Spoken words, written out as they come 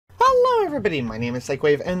everybody, my name is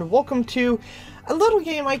Psychwave, and welcome to a little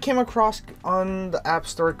game I came across on the App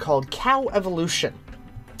Store called Cow Evolution.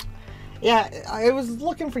 Yeah, I was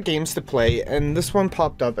looking for games to play, and this one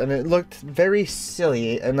popped up, and it looked very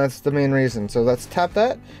silly, and that's the main reason. So let's tap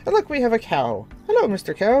that, and look, we have a cow. Hello,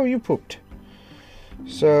 Mr. Cow, you pooped.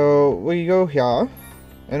 So we go here,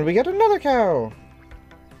 and we get another cow.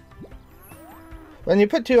 When you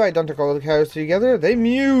put two identical cows together, they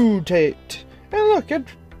mutate. And look,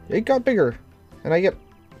 it got bigger. And I get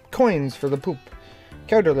coins for the poop.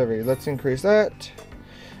 Cow delivery, let's increase that.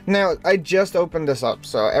 Now, I just opened this up,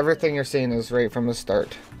 so everything you're seeing is right from the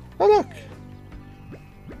start. Oh, look.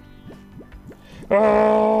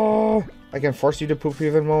 Oh, I can force you to poop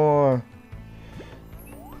even more.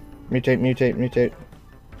 Mutate, mutate, mutate.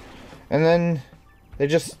 And then they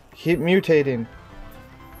just keep mutating.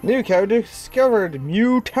 New cow discovered.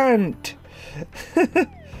 Mutant.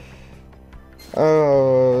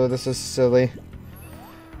 Oh, this is silly.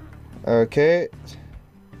 Okay.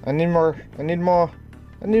 I need more. I need more.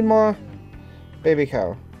 I need more. Baby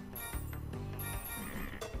cow.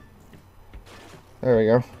 There we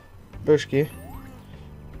go. Bushki.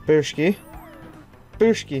 Bushki.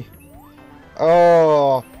 Bushki.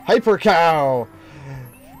 Oh, hyper cow.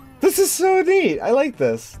 This is so neat. I like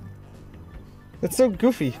this. It's so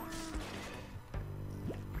goofy.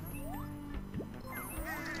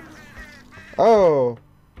 Oh,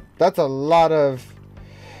 that's a lot of...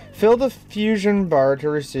 Fill the fusion bar to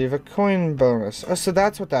receive a coin bonus. Oh, so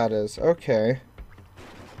that's what that is. Okay.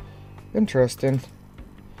 Interesting.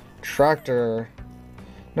 Tractor.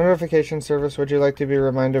 Notification service. Would you like to be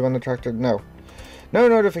reminded when the tractor... No. No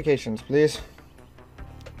notifications, please.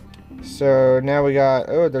 So now we got...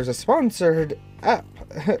 Oh, there's a sponsored app.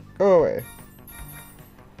 Go away.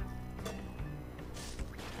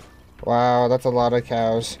 Wow, that's a lot of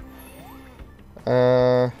cows.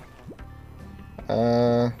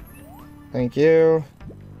 Thank you.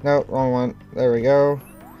 No, wrong one. There we go.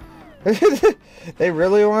 They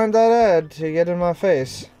really want that ad to get in my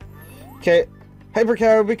face. Okay, hyper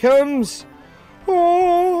cow becomes...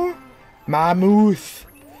 Oh, mammoth.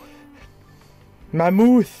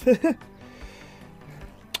 Mammoth.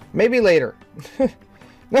 Maybe later.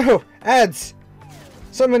 No, ads.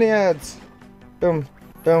 So many ads. Boom,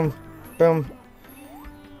 boom, boom,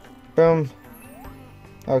 boom.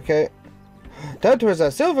 Okay. That was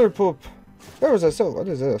a silver poop. There was a silver. What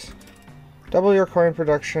is this? Double your coin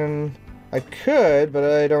production. I could, but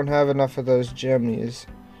I don't have enough of those gemmies.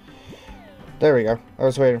 There we go. I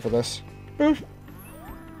was waiting for this. Boo.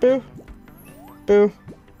 Boo. Boo.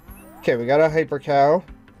 Okay, we got a hyper cow.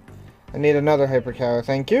 I need another hyper cow.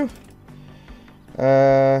 Thank you.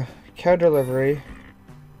 Cow delivery.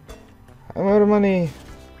 I'm out of money.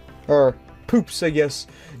 Or poops, I guess.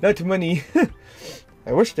 Not money.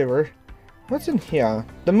 I wish they were. What's in here?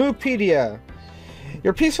 The Moopedia.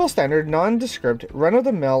 Your peaceful, standard, nondescript,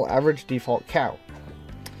 run-of-the-mill, average default cow.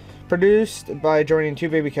 Produced by joining two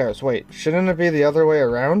baby cows. Wait, shouldn't it be the other way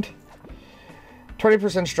around?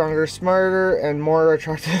 20% stronger, smarter, and more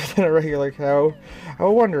attractive than a regular cow.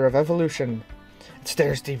 A wonder of evolution. It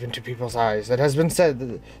stares deep into people's eyes. It has been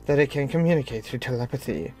said that it can communicate through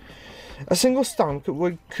telepathy. A single stomp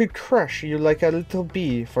could crush you like a little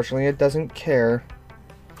bee. Fortunately, it doesn't care.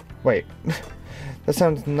 Wait. That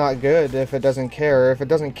sounds not good if it doesn't care. If it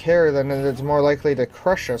doesn't care, then it's more likely to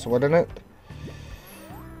crush us, wouldn't it?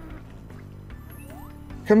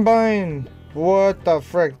 Combine! What the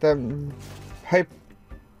frick?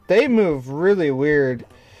 They move really weird.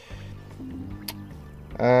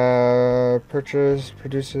 Purchase,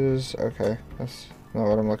 produces... Okay, that's not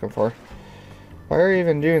what I'm looking for. Why are you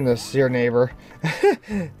even doing this, your neighbor?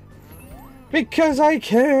 Because I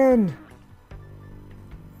can!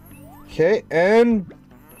 Okay, and...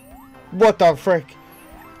 What the frick?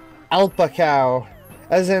 Alpacow.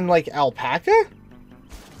 As in, like, alpaca?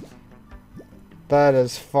 That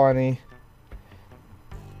is funny.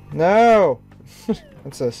 No!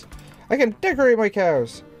 What's this? I can decorate my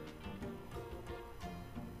cows!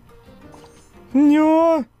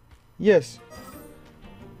 No! Yes.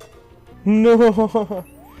 No!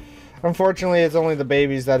 Unfortunately, it's only the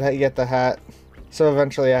babies that get the hat. So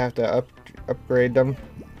eventually I have to upgrade them.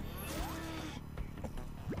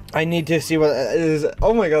 I need to see what it is.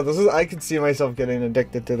 Oh my god, I could see myself getting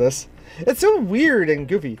addicted to this. It's so weird and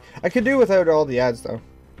goofy. I could do without all the ads though.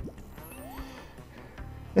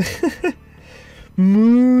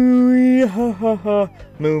 Moo ha ha ha.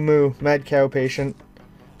 Moo moo. Mad cow patient.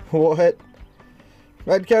 What?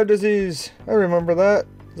 Mad cow disease. I remember that.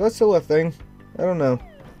 Is that still a thing? I don't know.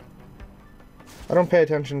 I don't pay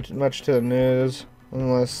attention much to the news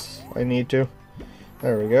unless I need to.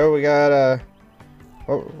 There we go. We got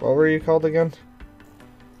what were you called again?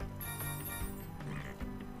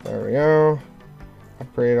 There we go.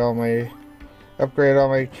 Upgrade all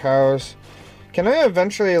my cows. Can I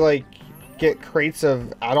eventually like get crates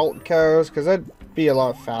of adult cows? Because that'd be a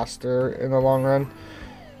lot faster in the long run.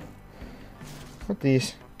 What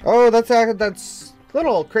these? Oh, that's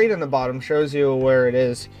little crate in the bottom shows you where it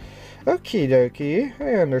is. Okie dokie,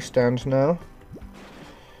 I understand now.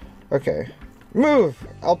 Okay, move,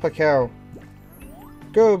 alpha cow.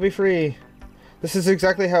 Go, be free. This is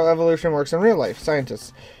exactly how evolution works in real life.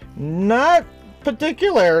 Scientists, not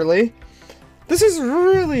particularly. This is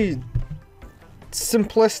really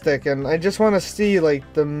simplistic, and I just want to see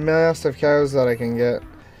like the massive cows that I can get.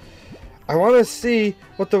 I want to see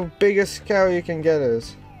what the biggest cow you can get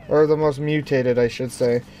is, or the most mutated, I should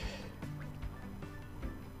say.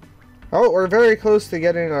 Oh, we're very close to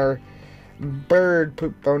getting our bird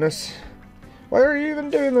poop bonus. Why are you even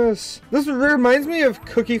doing this? This reminds me of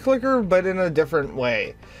Cookie Clicker, but in a different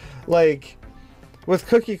way. Like, with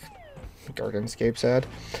Gardenscapes ad.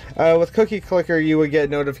 With Cookie Clicker, you would get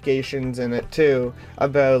notifications in it too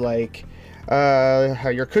about like how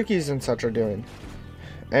your cookies and such are doing.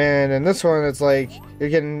 And in this one, it's like you're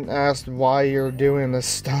getting asked why you're doing this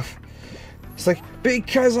stuff. It's like,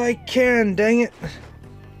 because I can, dang it.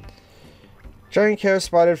 Giant cows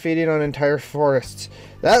spotted feeding on entire forests.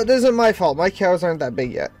 That isn't my fault. My cows aren't that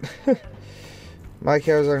big yet. My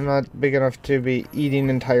cows are not big enough to be eating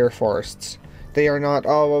entire forests. They are not.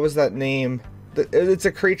 Oh, what was that name? It's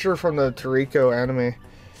a creature from the Toriko anime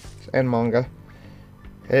and manga.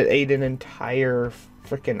 It ate an entire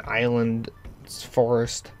freaking island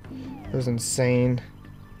forest. It was insane.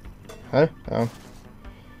 Huh? Oh.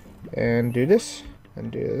 And do this. And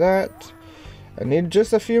do that. I need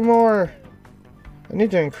just a few more. I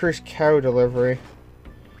need to increase cow delivery.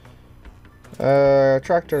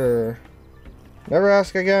 Tractor. Never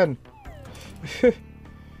ask again.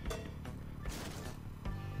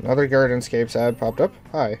 Another Gardenscapes ad popped up.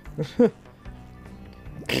 Hi.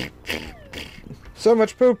 So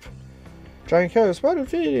much poop. Giant cow spotted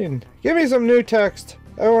feeding. Give me some new text.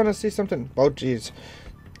 I want to see something. Oh, jeez.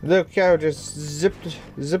 The cow just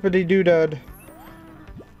zippity doodad.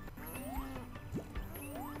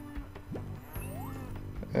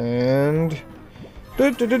 And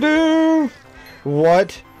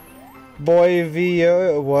what? Boy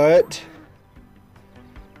via what?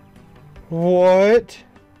 What?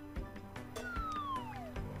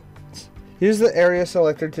 Use the area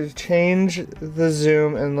selector to change the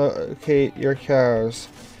zoom and locate your cows.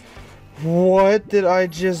 What did I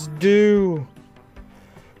just do?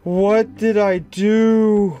 What did I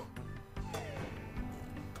do?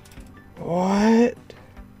 What?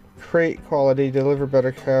 Crate quality, deliver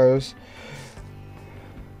better cows.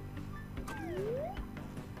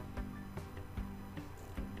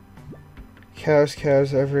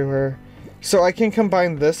 Cows everywhere. So I can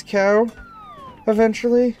combine this cow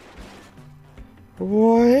eventually?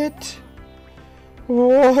 What?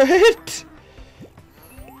 What?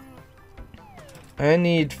 I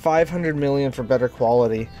need 500 million for better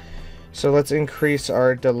quality. So let's increase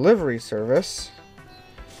our delivery service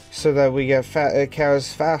so that we get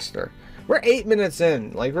cows faster. We're 8 minutes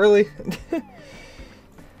in. Like, really?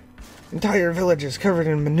 Entire village is covered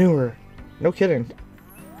in manure. No kidding.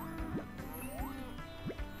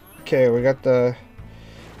 Okay, we got the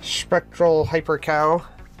spectral hyper cow.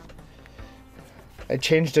 I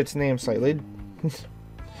changed its name slightly.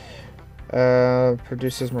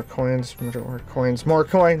 Produces more coins, more coins, more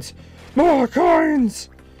coins, more coins!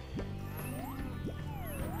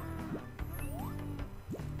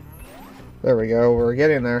 There we go, we're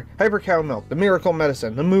getting there. Hyper cow milk, the miracle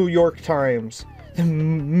medicine, the Moo York Times. The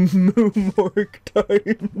Moo York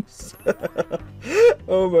Times.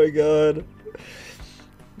 Oh my god.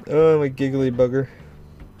 Oh, my giggly bugger.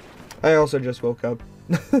 I also just woke up.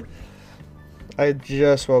 I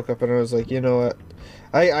just woke up and I was like, you know what?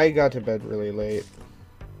 I got to bed really late.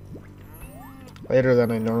 Later than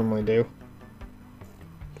I normally do.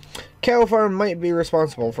 Cow farm might be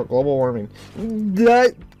responsible for global warming.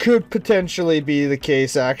 That could potentially be the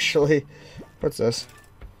case, actually. What's this?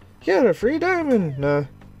 Get a free diamond! Nah.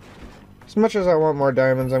 As much as I want more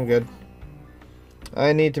diamonds, I'm good.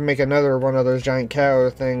 I need to make another one of those giant cow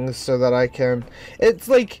things so that I can... It's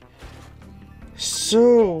like...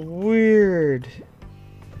 so weird.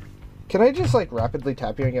 Can I just like rapidly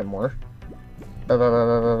tap you and get more? How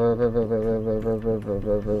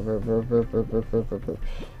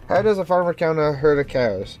does a farmer count a herd of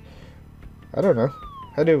cows? I don't know.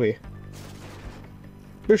 How do we?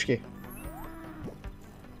 Bushki.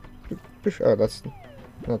 Oh, that's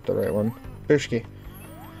not the right one. Bushki.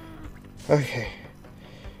 Okay.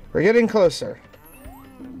 We're getting closer.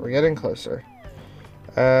 We're getting closer.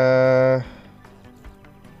 I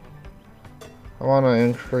want to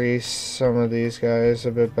increase some of these guys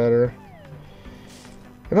a bit better.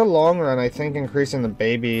 In the long run, I think increasing the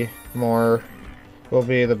baby more will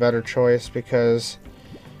be the better choice because...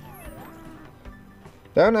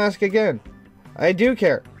 Don't ask again. I do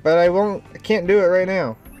care, but I can't do it right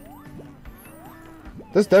now.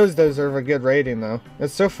 This does deserve a good rating though.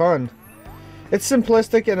 It's so fun. It's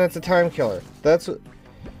simplistic and it's a time killer. That's what...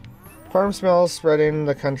 Farm smells spreading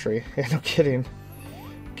the country. Yeah, no kidding.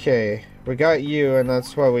 Okay, we got you and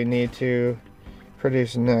that's what we need to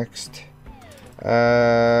produce next.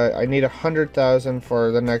 I need 100,000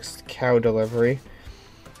 for the next cow delivery.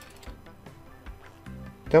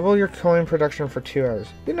 Double your coin production for 2 hours.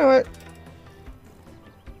 You know what?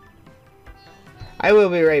 I will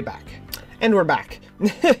be right back. And we're back.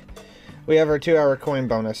 We have our 2-hour coin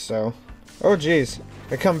bonus, so... Oh, geez.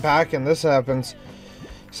 I come back and this happens.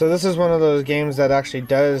 So this is one of those games that actually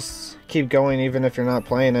does keep going even if you're not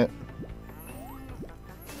playing it.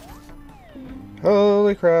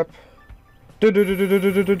 Holy crap.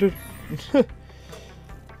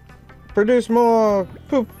 Produce more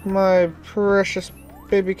poop, my precious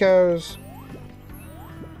baby cows.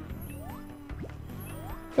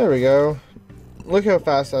 There we go. Look how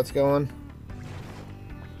fast that's going.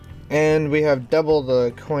 And we have double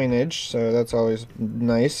the coinage, so that's always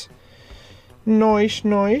nice. Nice,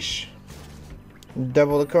 nice.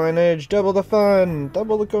 Double the coinage, double the fun.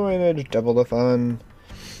 Double the coinage, double the fun.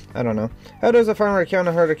 I don't know. How does a farmer count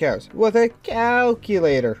a herd of cows? With a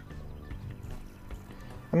calculator.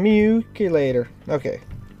 A muculator. Okay.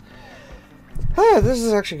 This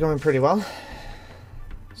is actually going pretty well.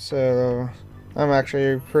 So, I'm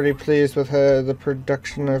actually pretty pleased with the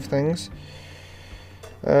production of things.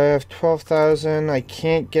 I have 12,000. I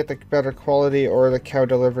can't get the better quality or the cow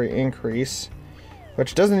delivery increase,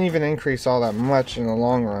 which doesn't even increase all that much in the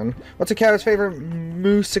long run. What's a cow's favorite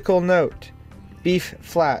musical note? Beef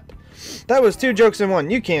flat. That was 2 jokes in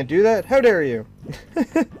one. You can't do that. How dare you?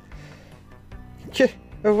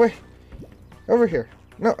 Oh, wait. Over here.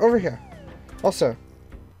 No, over here. Also,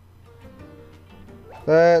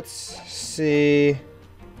 let's see.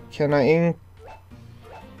 Can I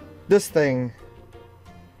this thing?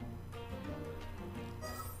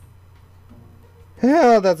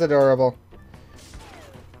 Oh, that's adorable.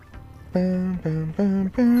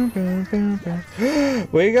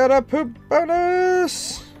 We got a poop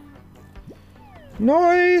bonus!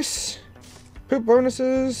 Nice! Poop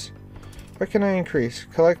bonuses. What can I increase?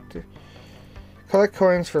 Collect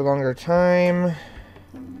coins for longer time.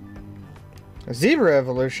 A zebra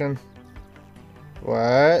evolution.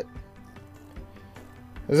 What?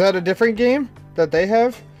 Is that a different game that they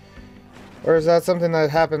have? Or is that something that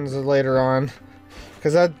happens later on?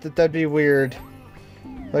 Because that'd be weird.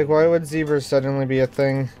 Like, why would zebras suddenly be a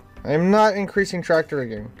thing? I'm not increasing tractor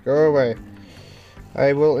rigging. Go away.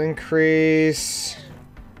 I will increase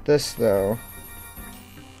this, though.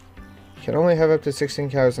 Can only have up to 16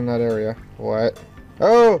 cows in that area. What?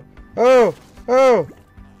 Oh! Oh! Oh!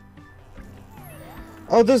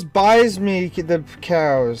 Oh, this buys me the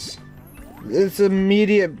cows. It's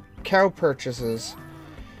immediate cow purchases.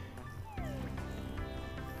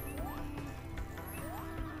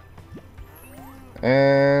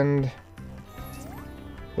 And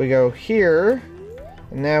we go here,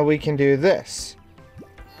 and now we can do this.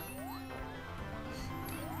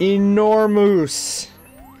 Enormous!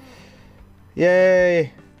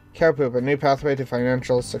 Yay! Cow poop, a new pathway to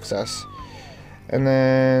financial success. And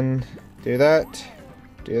then do that,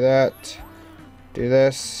 do that, do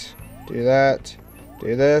this, do that,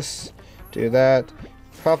 do this, do that,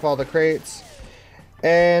 pop all the crates,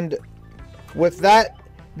 and with that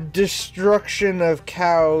destruction of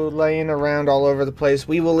cow laying around all over the place,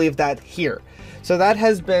 we will leave that here. So that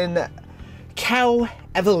has been Cow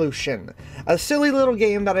Evolution, a silly little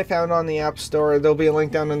game that I found on the App Store. There'll be a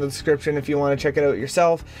link down in the description if you want to check it out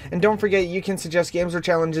yourself. And don't forget, you can suggest games or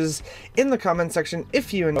challenges in the comment section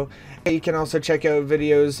if you know. You can also check out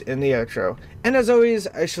videos in the outro. And as always,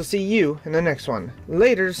 I shall see you in the next one.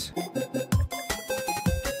 Laters!